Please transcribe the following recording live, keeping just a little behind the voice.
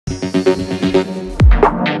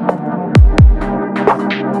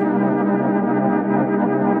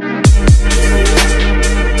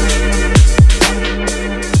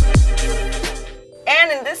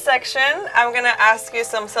section, I'm gonna ask you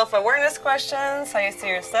some self-awareness questions, how you see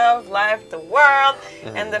yourself, life, the world.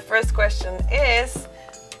 And the first question is,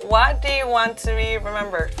 what do you want to be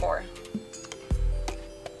remembered for?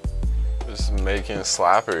 Just making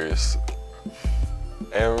slappers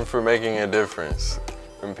and for making a difference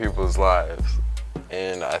in people's lives.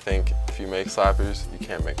 And I think if you make slappers, you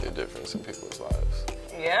can't make a difference in people's lives.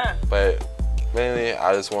 Yeah. But mainly,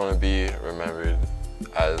 I just want to be remembered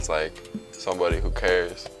as like somebody who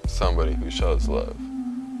cares, somebody who shows love.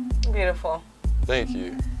 Beautiful. Thank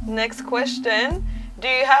you. Next question. Do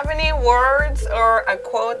you have any words or a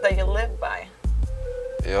quote that you live by?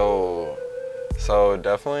 Yo, so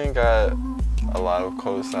definitely got a lot of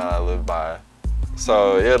quotes that I live by.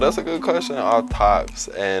 So yeah, that's a good question off tops.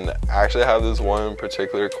 And I actually have this one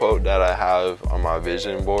particular quote that I have on my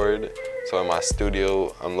vision board. So in my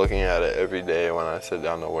studio, I'm looking at it every day when I sit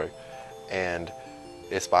down to work. And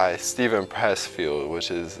it's by Steven Pressfield,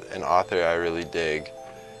 which is an author I really dig.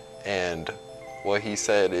 And what he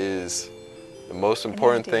said is, the most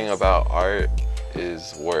important thing about art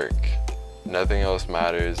is work. Nothing else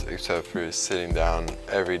matters except for sitting down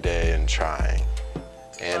every day and trying.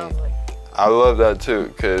 And Lovely. I love that too,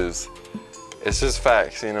 because it's just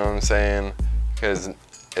facts, you know what I'm saying? Because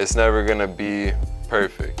it's never gonna be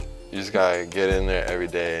perfect. You just gotta get in there every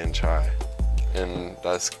day and try. And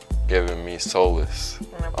that's giving me solace.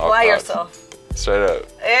 And apply yourself. Straight up.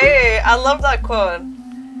 Hey, I love that quote.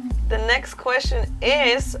 The next question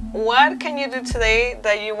is, what can you do today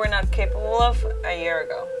that you were not capable of a year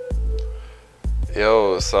ago?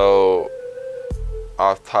 Yo, so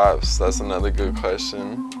off tops, that's another good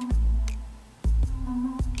question.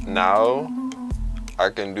 Now, I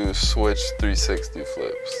can do switch 360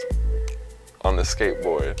 flips on the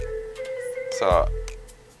skateboard. So,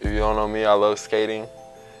 if you don't know me, I love skating.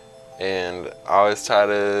 And I always try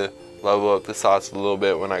to level up the sauce a little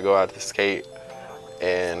bit when I go out to skate.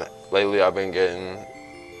 And lately I've been getting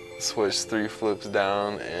switch 3 flips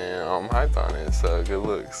down and I'm hyped on it, so good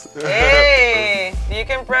looks. Hey, you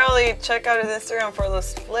can probably check out his Instagram for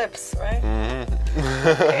those flips, right?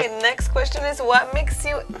 Okay, next question is, what makes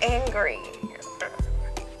you angry?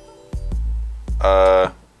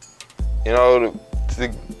 You know,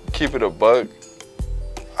 to keep it a buck,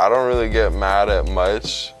 I don't really get mad at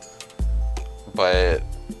much, but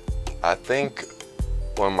I think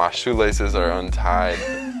when my shoelaces are untied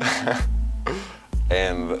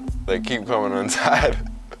and they keep coming untied,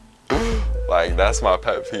 like that's my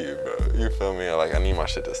pet peeve, bro. You feel me? Like I need my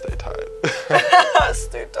shit to stay tight.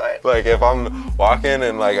 Stay tight. Like if I'm walking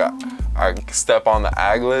and like I step on the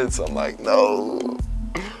aglets, I'm like, no.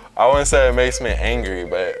 I wouldn't say it makes me angry,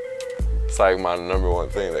 but it's like my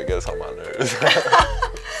 #1 thing that gets on my nerves.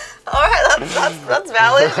 All right, that's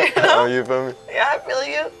valid. You know? You feel me? Yeah, I feel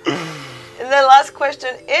you. And the last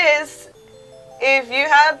question is, if you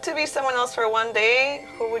had to be someone else for one day,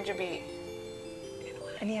 who would you be?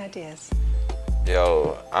 Any ideas?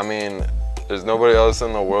 Yo, I mean, there's nobody else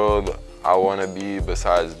in the world I want to be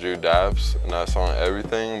besides Drew Dapps, and that's on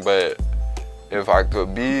everything. But if I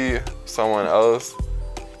could be someone else,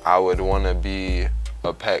 I would want to be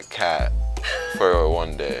a pet cat for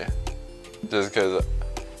one day. Just because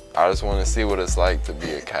I just want to see what it's like to be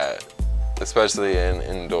a cat, especially an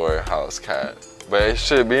indoor house cat. But it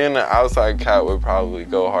should be an outside cat would probably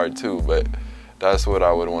go hard too, but that's what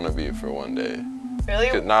I would want to be for one day.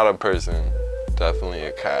 Really? Not a person, definitely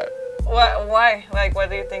a cat. Why? Like, what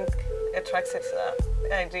do you think attracts you to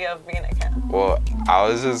that idea of being a cat? Well, I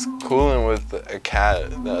was just cooling with a cat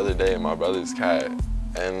the other day, my brother's cat,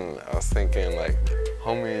 and I was thinking like,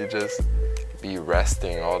 homie, just be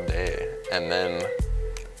resting all day, and then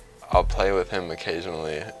I'll play with him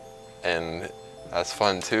occasionally, and that's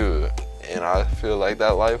fun too. And I feel like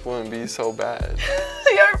that life wouldn't be so bad.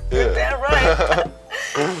 You're damn right.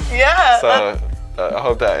 Yeah. So I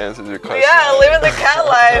hope that answers your question. Yeah, living the cat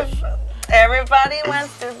life. Everybody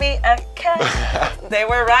wants to be a cat. They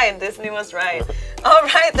were right. Disney was right. All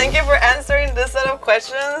right. Thank you for answering this set of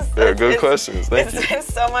questions. They're good questions. Thank you. It's been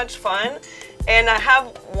so much fun. And I have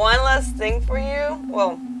one last thing for you.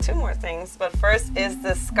 Well, 2 more things. But first is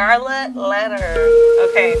the Scarlett letter.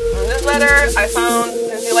 Okay, from this letter, I found,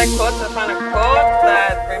 since you like quotes, I found a quote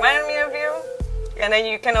that reminded me of you. And then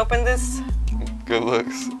you can open this. Good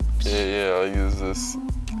looks. Yeah, I'll use this.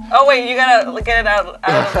 Oh wait, you gotta get it out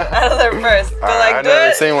of there first. But like, I've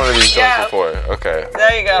never seen one of these jokes before. Okay.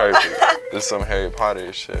 There you go. Perfect. This is some Harry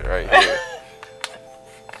Potter shit right here.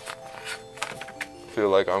 Feel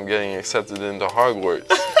like I'm getting accepted into Hogwarts.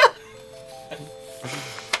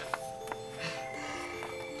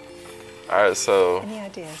 Alright, so Any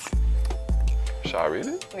ideas? should I read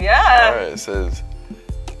it? Yeah. Alright, it says,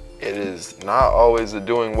 It is not always the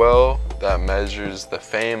doing well that measures the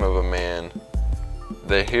fame of a man.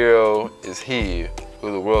 The hero is he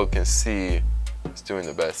who the world can see is doing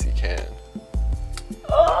the best he can.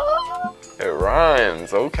 Oh. It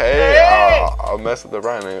rhymes, okay. Hey. I'll mess with the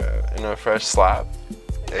rhyme in a fresh slap.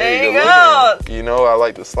 Hey, There you good go. looking. You know I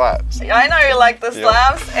like the slaps. I know you like the Yep.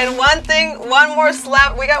 slaps. And one more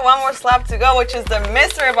slap. We got one more slap to go, which is the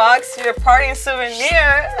mystery box, your party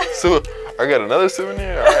souvenir. So I got another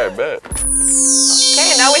souvenir? Alright, bet.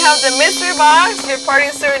 Okay, now we have the mystery box, your party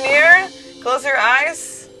souvenir. Close your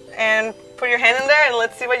eyes and put your hand in there and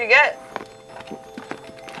let's see what you get.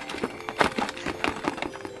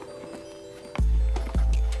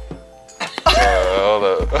 Hold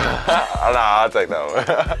up. Nah, I'll take that one.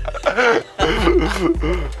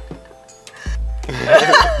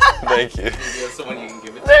 Thank you.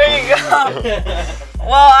 There you go.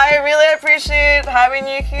 Well, I really appreciate having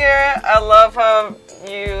you here. I love how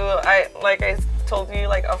like I told you,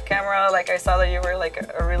 like off camera, like I saw that you were like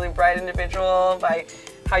a really bright individual by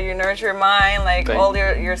how you nurture your mind, like all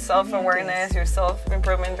your self-awareness, your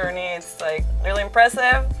self-improvement journey. It's like really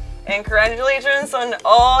impressive. And congratulations on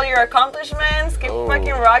all your accomplishments. Keep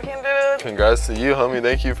fucking rocking, dude. Congrats to you, homie.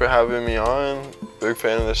 Thank you for having me on. Big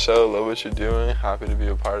fan of the show. Love what you're doing. Happy to be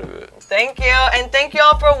a part of it. Thank you. And thank you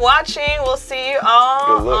all for watching. We'll see you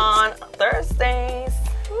all on Thursdays.